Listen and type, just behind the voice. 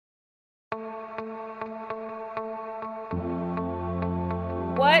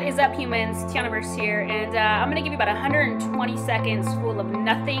What is up, humans? Tianaverse here, and I'm gonna give you about 120 seconds full of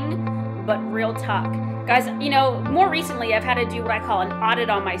nothing but real talk. Guys, you know, more recently I've had to do what I call an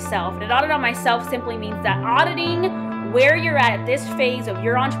audit on myself. And an audit on myself simply means that auditing where you're at this phase of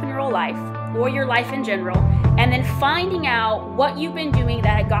your entrepreneurial life, or your life in general, and then finding out what you've been doing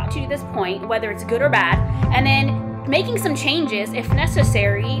that got you to this point, whether it's good or bad, and then making some changes if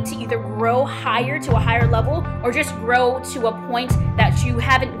necessary to either grow higher to a higher level or just grow to a point that you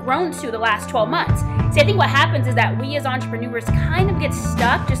haven't grown to the last 12 months. See, I think what happens is that we as entrepreneurs kind of get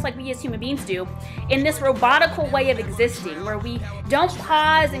stuck, just like we as human beings do, in this robotical way of existing where we don't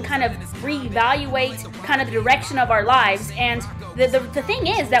pause and kind of reevaluate kind of the direction of our lives. And the thing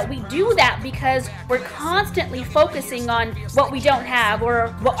is that we do that because we're constantly focusing on what we don't have or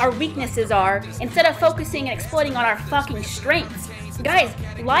what our weaknesses are instead of focusing and exploiting on our fucking strengths. Guys,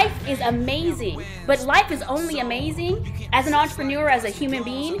 life is amazing, but life is only amazing as an entrepreneur, as a human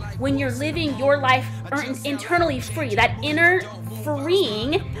being, when you're living your life internally free, that inner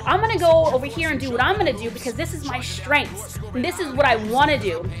freeing. I'm gonna go over here and do what I'm gonna do because this is my strengths and this is what I want to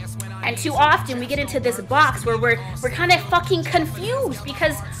do. And too often we get into this box where we're kind of fucking confused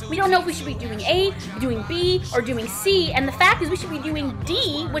because we don't know if we should be doing A, doing B, or doing C. And the fact is we should be doing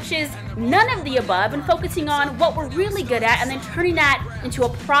D, which is none of the above, and focusing on what we're really good at and then turning that into a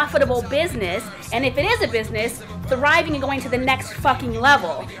profitable business. And if it is a business, thriving and going to the next fucking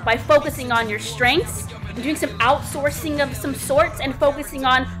level by focusing on your strengths, doing some outsourcing of some sorts, and focusing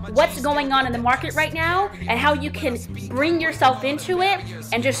on what's going on in the market right now and how you can bring yourself into it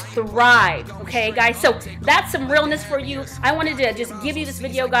and just thrive. Okay, guys, so that's some realness for you. I wanted to just give you this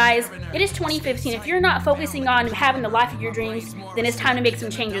video, guys. It is 2015. If you're not focusing on having the life of your dreams, then it's time to make some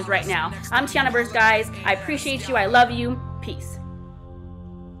changes right now. I'm Tianaverse, guys. I appreciate you. I love you. Peace.